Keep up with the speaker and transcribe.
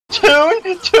Tune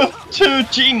to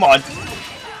Gmod.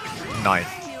 Nice.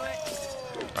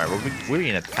 Alright, we're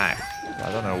being attacked.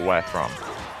 I don't know where from.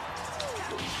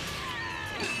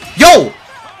 Yo!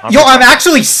 I'm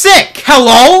actually sick!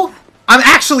 Hello? I'm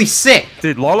actually sick.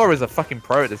 Dude, Lolo is a fucking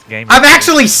pro at this game. I'm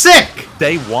actually sick!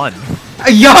 Day 1.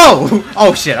 Yo!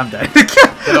 Oh shit, I'm dead.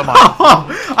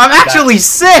 I'm actually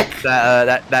sick!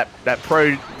 That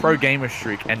pro gamer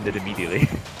streak ended immediately.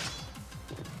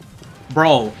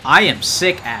 Bro, I am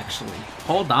sick actually.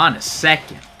 Hold on a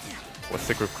second. What,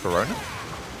 sick with Corona?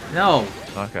 No.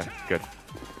 Okay, good.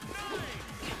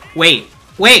 Wait,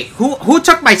 who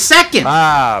took my second?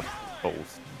 Ah,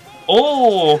 balls.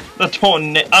 Oh, the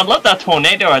tornado! I love that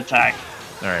tornado attack.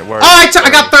 All right, where? Oh, I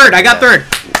got third. I got third.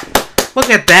 Look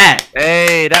at that.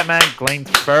 Hey, that man claimed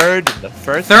third in the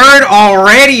first. Third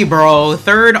already, bro.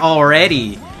 Third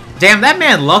already. Damn, that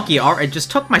man lucky. It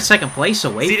just took my second place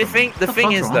away. See, from me. the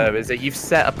thing is though, is that you've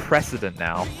set a precedent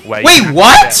now where. Wait, you have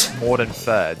what? to get more than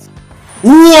thirds.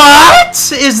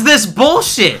 What is this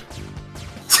bullshit?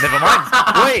 Never mind.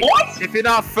 Wait, What? if you're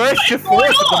not first, you're fourth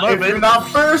at the moment. If you're not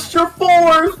first, you're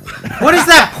fourth. What is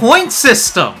that point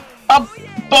system? A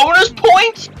bonus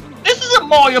point? This isn't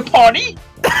Mario Party.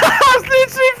 I was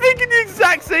literally thinking the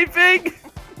exact same thing.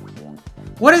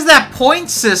 What is that point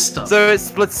system? So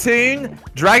it's Splatoon,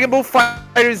 Dragon Ball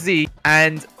Fighter Z,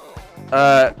 and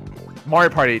Mario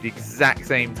Party at the exact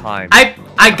same time.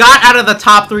 I got out of the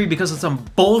top 3 because of some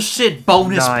bullshit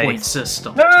bonus Nice. point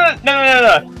system.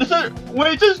 No.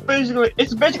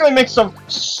 It's basically a mix of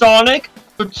Sonic,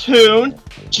 Splatoon,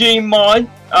 Gmod,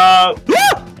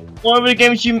 one of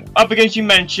the games you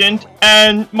mentioned,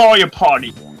 and Mario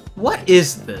Party. What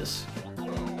is this?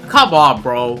 Come on,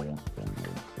 bro.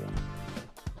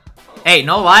 Hey,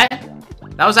 no lie.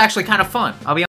 That was actually kind of fun. I'll be